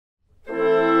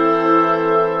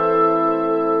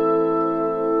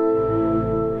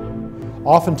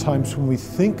Oftentimes when we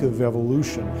think of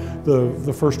evolution,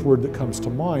 the first word that comes to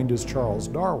mind is Charles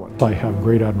Darwin. I have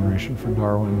great admiration for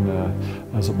Darwin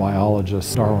as a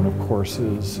biologist. Darwin, of course,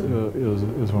 is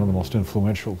one of the most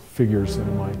influential figures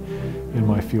in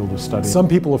my field of study. Some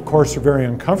people, of course, are very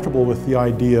uncomfortable with the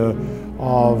idea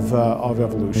of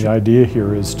evolution. The idea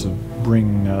here is to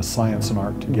bring science and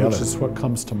art together. Which is what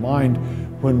comes to mind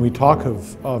when we talk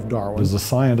of Darwin. As a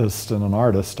scientist and an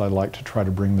artist, I like to try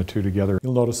to bring the two together.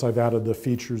 You'll notice I've added the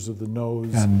features of the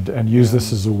nose. And use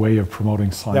this as a way of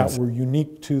promoting science. That were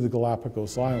unique to the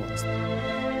Galapagos Islands.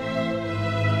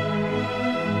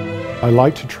 I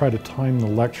like to try to time the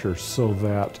lecture so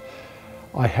that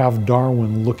I have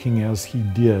Darwin looking as he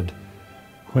did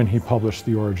when he published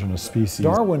The Origin of Species.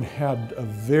 Darwin had a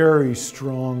very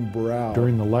strong brow.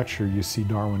 During the lecture, you see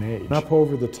Darwin age. Up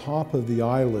over the top of the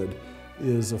eyelid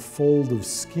is a fold of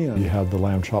skin. He had the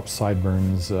lamb chop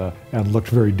sideburns and looked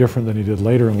very different than he did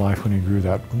later in life when he grew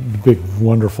that big,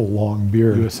 wonderful, long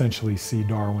beard. You essentially see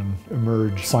Darwin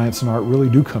emerge. Science and art really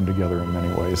do come together in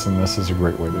many ways, and this is a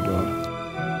great way to do it.